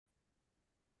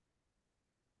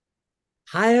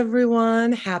Hi,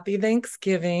 everyone. Happy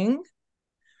Thanksgiving.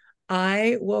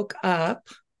 I woke up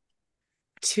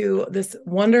to this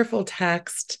wonderful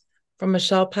text from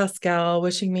Michel Pascal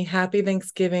wishing me happy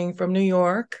Thanksgiving from New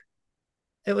York.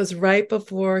 It was right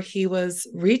before he was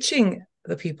reaching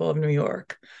the people of New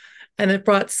York. And it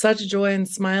brought such joy and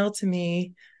smile to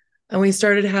me. And we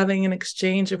started having an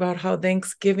exchange about how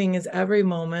Thanksgiving is every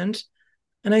moment.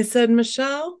 And I said,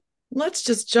 Michelle, let's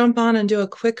just jump on and do a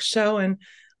quick show and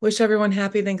wish everyone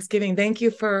happy Thanksgiving. Thank you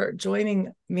for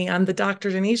joining me on the Dr.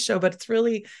 Denise show, but it's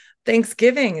really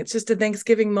Thanksgiving. It's just a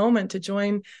Thanksgiving moment to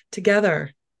join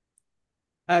together.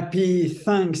 Happy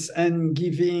thanks and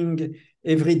giving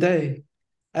every day.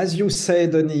 As you say,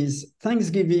 Denise,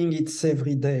 Thanksgiving it's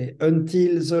every day.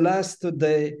 Until the last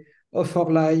day of our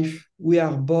life, we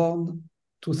are born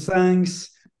to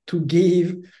thanks, to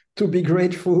give, to be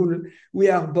grateful. We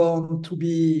are born to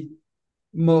be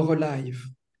more alive.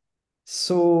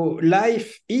 So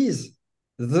life is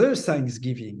the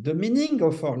Thanksgiving. The meaning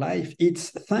of our life, it's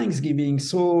Thanksgiving.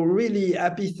 So really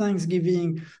happy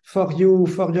Thanksgiving for you,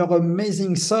 for your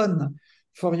amazing son,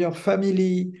 for your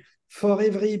family, for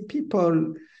every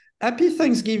people. Happy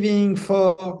Thanksgiving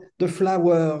for the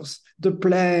flowers, the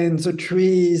plants, the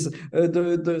trees,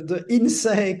 the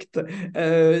insect,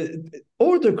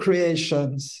 all the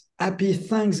creations. Happy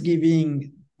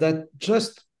Thanksgiving that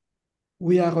just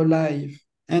we are alive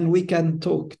and we can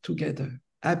talk together.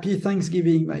 Happy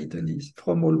Thanksgiving, my Denise,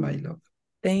 from all my love.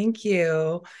 Thank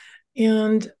you.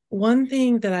 And one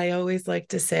thing that I always like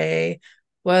to say,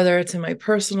 whether it's in my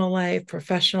personal life,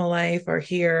 professional life, or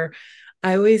here,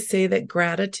 I always say that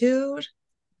gratitude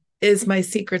is my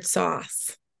secret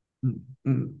sauce. Mm,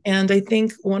 mm. And I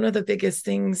think one of the biggest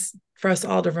things for us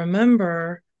all to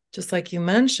remember, just like you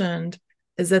mentioned,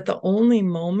 is that the only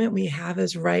moment we have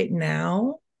is right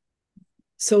now.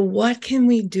 So, what can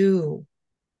we do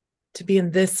to be in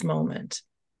this moment?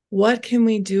 What can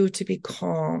we do to be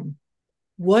calm?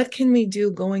 What can we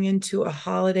do going into a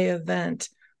holiday event,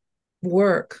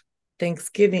 work,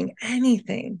 Thanksgiving,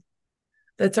 anything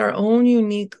that's our own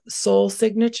unique soul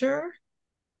signature?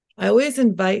 I always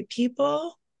invite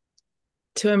people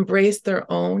to embrace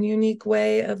their own unique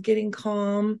way of getting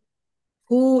calm.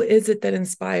 Who is it that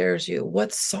inspires you?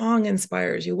 What song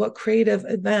inspires you? What creative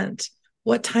event?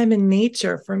 What time in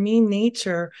nature? For me,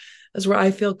 nature is where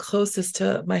I feel closest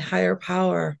to my higher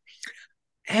power.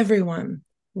 Everyone,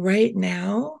 right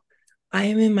now, I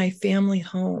am in my family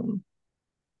home.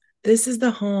 This is the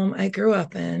home I grew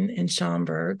up in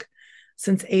Schaumburg,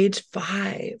 since age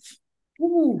 5.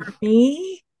 Ooh, For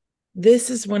me,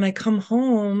 this is when I come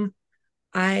home,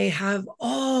 I have,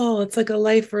 it's like a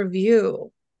life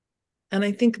review. And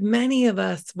I think many of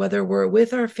us, whether we're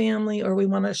with our family or we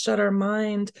want to shut our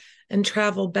mind and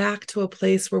travel back to a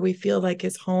place where we feel like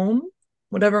is home,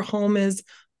 whatever home is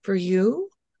for you,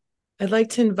 I'd like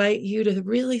to invite you to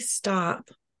really stop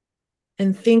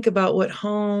and think about what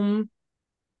home,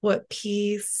 what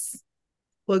peace,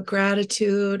 what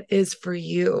gratitude is for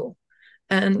you.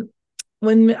 And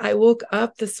when I woke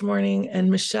up this morning and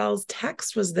Michel's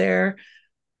text was there,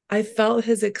 I felt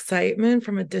his excitement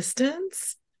from a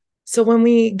distance. So when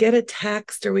we get a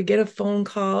text or we get a phone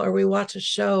call or we watch a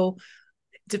show,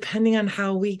 depending on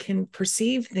how we can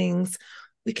perceive things,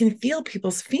 we can feel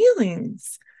people's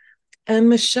feelings. And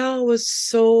Michel was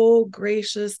so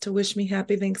gracious to wish me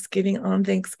happy Thanksgiving on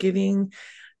Thanksgiving,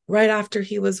 right after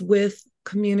he was with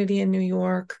community in New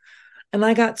York. And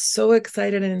I got so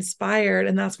excited and inspired,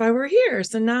 and that's why we're here.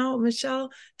 So now, Michel,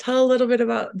 tell a little bit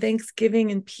about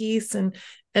Thanksgiving and peace. And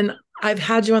I've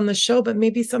had you on the show, but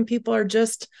maybe some people are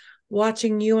just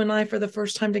watching you and I for the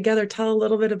first time together. Tell a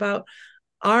little bit about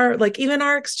our, like, even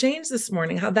our exchange this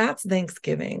morning, how that's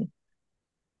Thanksgiving.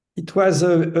 it was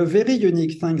a very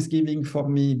unique Thanksgiving for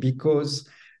me because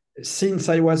since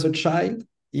I was a child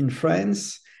in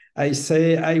France, I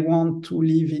say I want to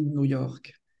live in New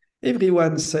York.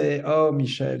 Everyone say, "Oh,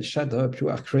 Michel, shut up, you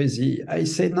are crazy." I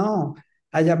say, "No,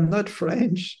 I am not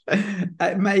French.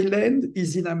 My land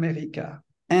is in America."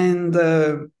 And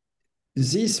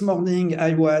this morning,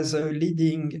 I was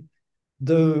leading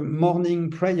the morning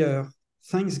prayer,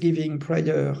 Thanksgiving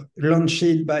prayer,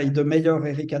 launched by the Mayor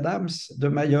Eric Adams, the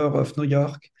Mayor of New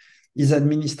York, his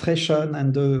administration,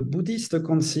 and the Buddhist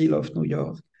Council of New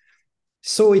York.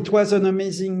 So it was an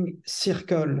amazing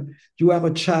circle. You are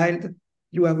a child,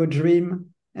 you have a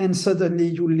dream, and suddenly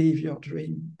you live your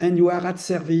dream, and you are at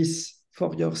service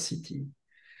for your city.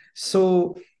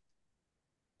 So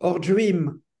our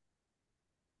dream,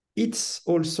 it's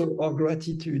also our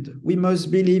gratitude. We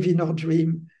must believe in our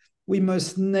dream. We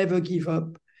must never give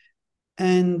up.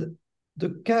 And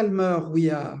the calmer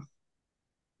we are,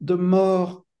 the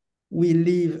more we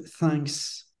live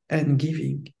thanks and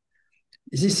giving.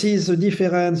 This is the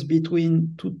difference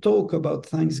between to talk about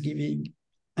Thanksgiving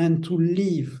and to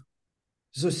live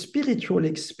the spiritual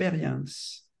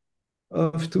experience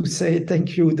of to say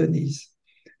thank you, Denise,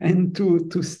 and to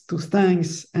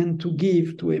thanks and to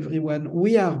give to everyone.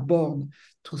 We are born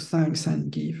to thanks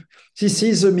and give. This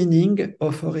is the meaning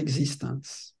of our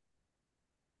existence.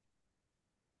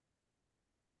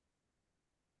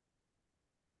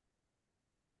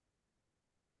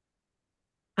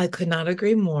 I could not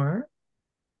agree more.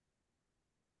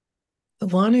 I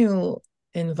want to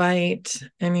invite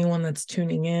anyone that's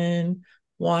tuning in,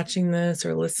 watching this,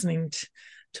 or listening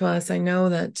to us. I know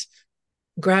that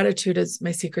gratitude is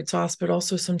my secret sauce, but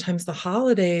also sometimes the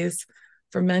holidays,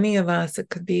 for many of us, it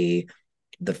could be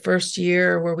the first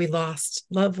year where we lost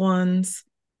loved ones.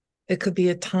 It could be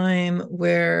a time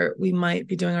where we might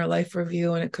be doing our life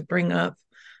review and it could bring up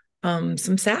some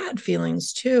sad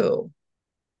feelings too.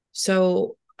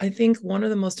 So I think one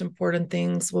of the most important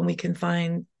things when we can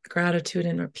find gratitude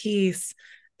and our peace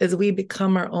is we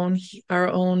become our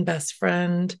own best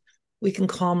friend. We can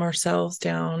calm ourselves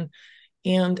down.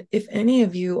 And if any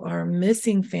of you are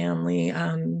missing family,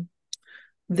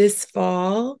 this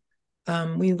fall,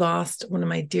 we lost one of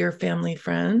my dear family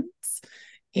friends,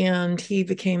 and he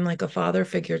became like a father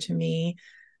figure to me.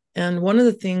 And one of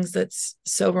the things that's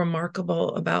so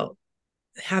remarkable about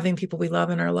having people we love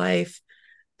in our life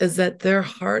is that their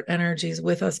heart energy is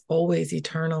with us always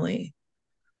eternally.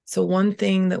 So, one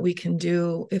thing that we can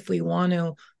do if we want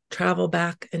to travel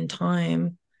back in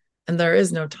time, and there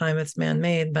is no time, it's man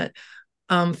made, but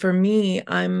for me,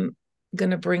 I'm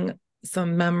going to bring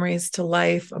some memories to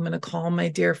life. I'm going to call my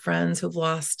dear friends who've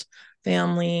lost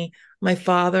family. My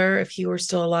father, if he were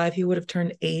still alive, he would have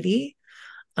turned 80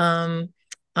 um,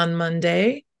 on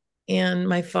Monday. And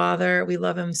my father, we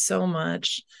love him so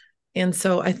much. And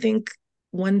so I think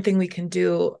one thing we can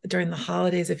do during the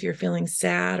holidays, if you're feeling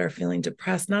sad or feeling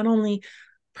depressed, not only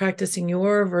practicing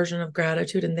your version of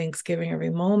gratitude and Thanksgiving every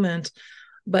moment,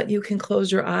 but you can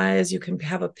close your eyes, you can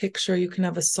have a picture, you can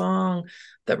have a song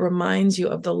that reminds you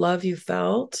of the love you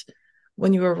felt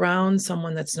when you were around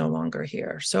someone that's no longer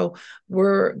here. So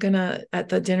we're gonna, at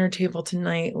the dinner table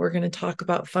tonight, we're gonna talk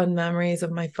about fun memories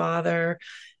of my father.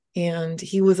 And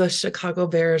he was a Chicago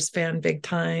Bears fan big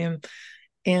time.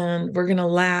 And we're gonna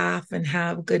laugh and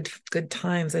have good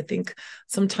times. I think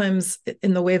sometimes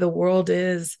in the way the world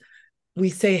is, we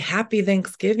say happy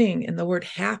Thanksgiving, and the word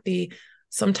happy,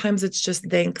 sometimes it's just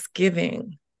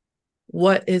Thanksgiving.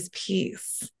 What is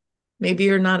peace? Maybe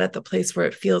you're not at the place where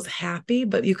it feels happy,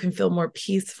 but you can feel more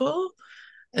peaceful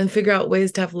and figure out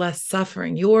ways to have less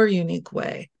suffering, your unique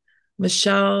way.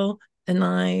 Michelle and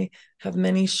I have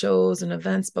many shows and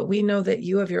events, but we know that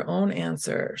you have your own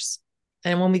answers.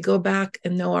 And when we go back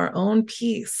and know our own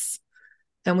peace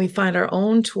and we find our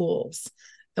own tools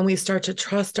and we start to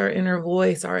trust our inner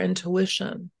voice, our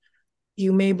intuition,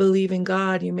 you may believe in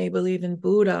God, you may believe in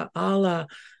Buddha, Allah,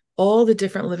 all the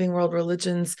different living world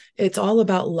religions. It's all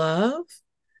about love,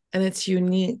 and it's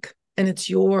unique and it's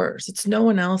yours. It's no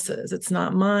one else's. It's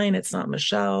not mine. It's not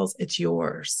Michelle's. It's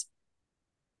yours.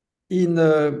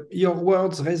 Your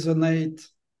words resonate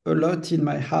a lot in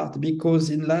my heart because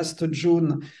in last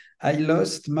June, I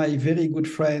lost my very good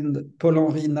friend,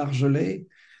 Paul-Henri Nargelet.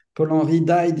 Paul-Henri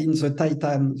died in the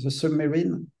Titan, the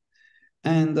submarine.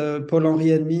 And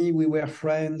Paul-Henri and me, we were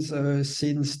friends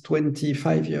since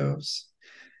 25 years.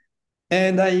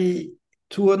 And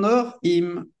to honor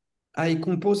him, I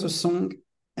composed a song,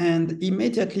 and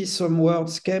immediately some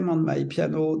words came on my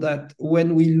piano that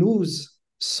when we lose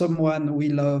someone we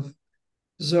love,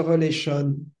 the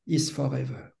relation is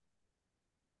forever.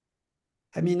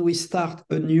 I mean, we start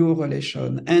a new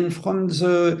relation. And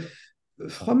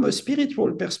from a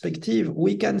spiritual perspective,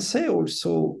 we can say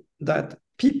also that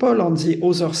people on the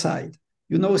other side,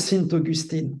 Saint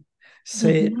Augustine,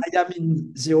 say, Mhm. I am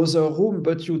in the other room,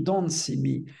 but you don't see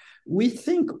me. We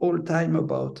think all time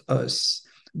about us,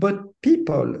 but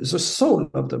people, the soul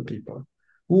of the people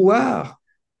who are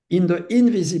in the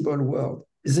invisible world,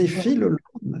 they feel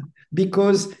alone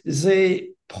because they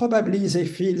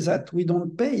feel that we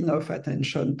don't pay enough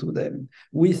attention to them.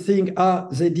 We think,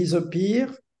 they disappear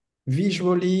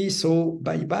visually, so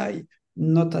bye-bye.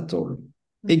 Not at all.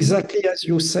 Mhm. Exactly as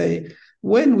you say,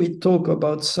 when we talk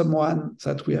about someone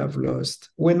that we have lost,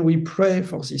 when we pray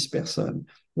for this person,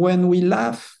 when we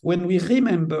laugh, when we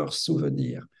remember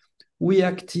souvenir, we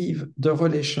active the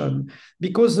relation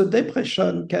because the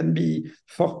depression can be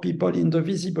for people in the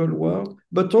visible world,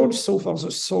 but also for the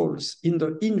souls in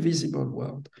the invisible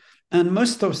world. And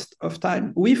most of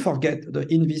time, we forget the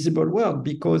invisible world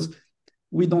because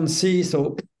we don't see,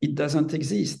 so it doesn't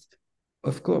exist.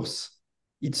 Of course,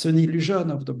 it's an illusion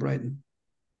of the brain.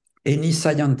 Any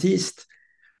scientist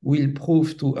will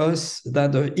prove to us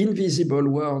that the invisible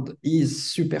world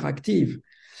is superactive.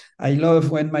 I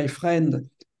love when my friend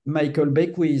Michael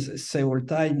Beckwith say all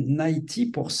time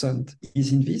 90%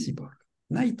 is invisible.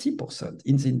 90%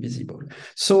 is invisible.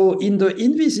 So in the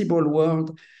invisible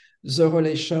world, the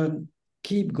relation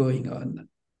keep going on.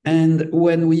 And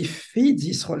when we feed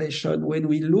this relation, when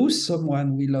we lose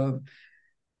someone we love,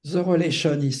 the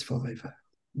relation is forever.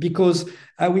 Because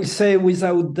I will say,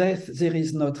 without death, there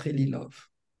is not really love.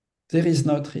 There is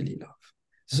not really love.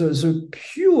 The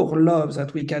pure love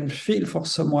that we can feel for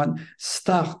someone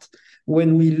starts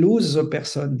when we lose the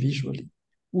person visually.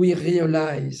 We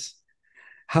realize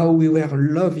how we were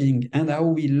loving and how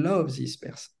we love this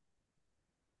person.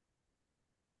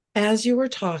 As you were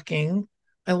talking,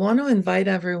 I want to invite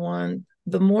everyone,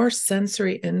 the more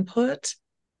sensory input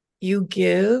you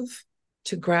give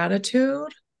to gratitude,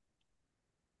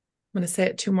 I'm going to say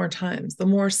it two more times. The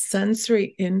more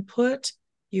sensory input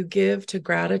you give to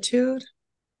gratitude,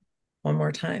 one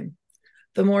more time.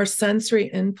 The more sensory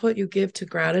input you give to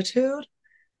gratitude,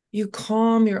 you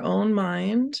calm your own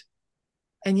mind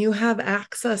and you have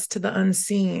access to the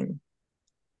unseen.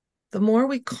 The more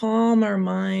we calm our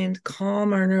mind,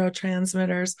 calm our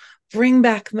neurotransmitters, bring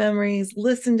back memories,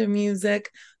 listen to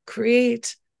music,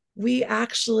 create, we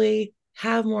actually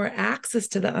have more access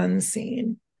to the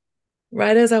unseen.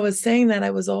 Right as I was saying that,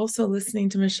 I was also listening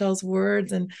to Michel's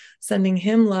words and sending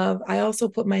him love. I also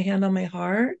put my hand on my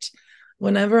heart.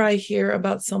 Whenever I hear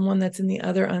about someone that's in the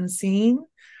other unseen,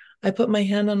 I put my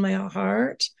hand on my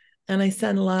heart and I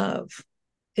send love.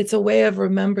 It's a way of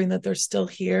remembering that they're still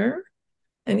here.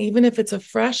 And even if it's a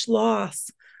fresh loss,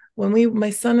 my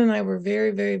son and I were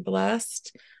very, very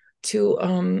blessed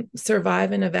to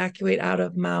survive and evacuate out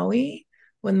of Maui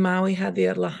when Maui had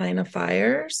the Lahaina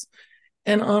fires.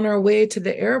 And on our way to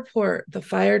the airport, the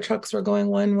fire trucks were going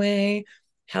one way,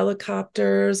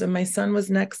 helicopters, and my son was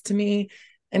next to me.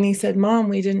 And he said, Mom,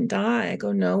 we didn't die. I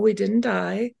go, no, we didn't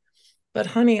die. But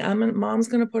honey, mom's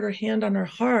going to put her hand on her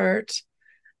heart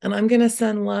and I'm going to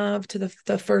send love to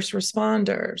the first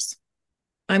responders.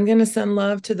 I'm going to send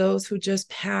love to those who just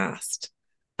passed.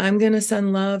 I'm going to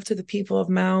send love to the people of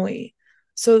Maui.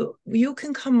 So you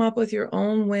can come up with your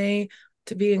own way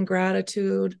to be in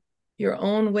gratitude, your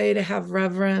own way to have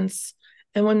reverence.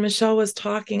 And when Michel was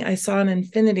talking, I saw an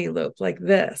infinity loop like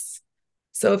this.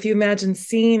 So if you imagine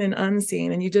seen and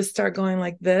unseen, and you just start going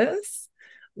like this,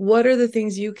 what are the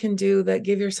things you can do that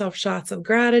give yourself shots of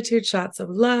gratitude, shots of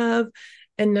love,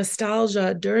 and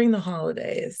nostalgia during the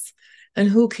holidays? And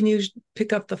who can you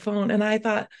pick up the phone? And I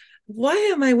thought, why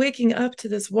am I waking up to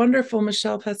this wonderful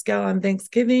Michel Pascal on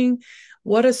Thanksgiving?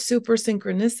 What a super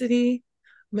synchronicity.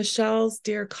 Michel's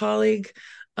dear colleague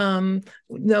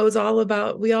knows all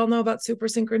about, we all know about super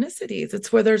synchronicities.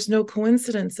 It's where there's no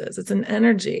coincidences, it's an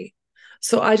energy.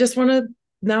 So I just want to,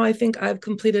 now I think I've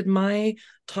completed my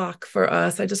talk for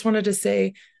us. I just wanted to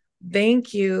say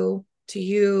thank you to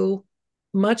you.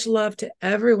 Much love to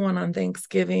everyone on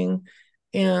Thanksgiving.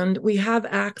 And we have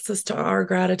access to our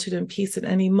gratitude and peace at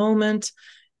any moment.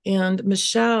 And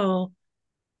Michel,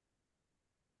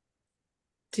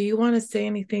 do you want to say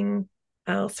anything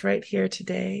else right here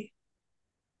today?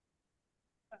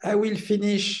 I will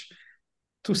finish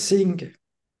to sing.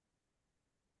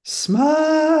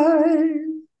 Smile.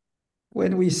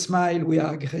 When we smile, we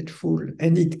are grateful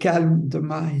and it calms the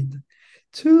mind.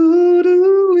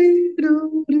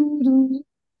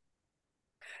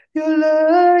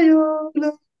 Yola,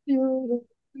 yola, yola,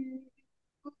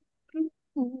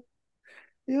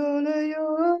 yola,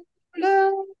 yola,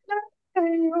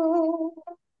 yola,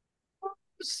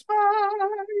 smile.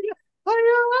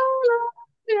 Yola,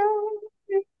 yola,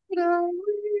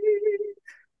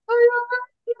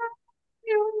 yola,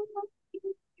 yola,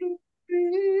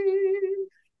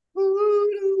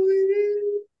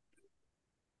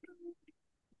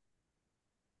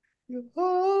 your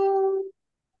heart,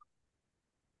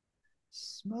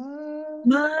 smile.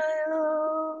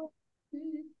 Smile.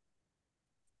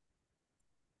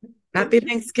 Happy Thank you.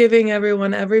 Thanksgiving,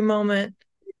 everyone, every moment.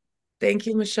 Thank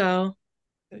you, Michel.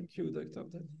 Thank you, Dr.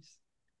 Dennis.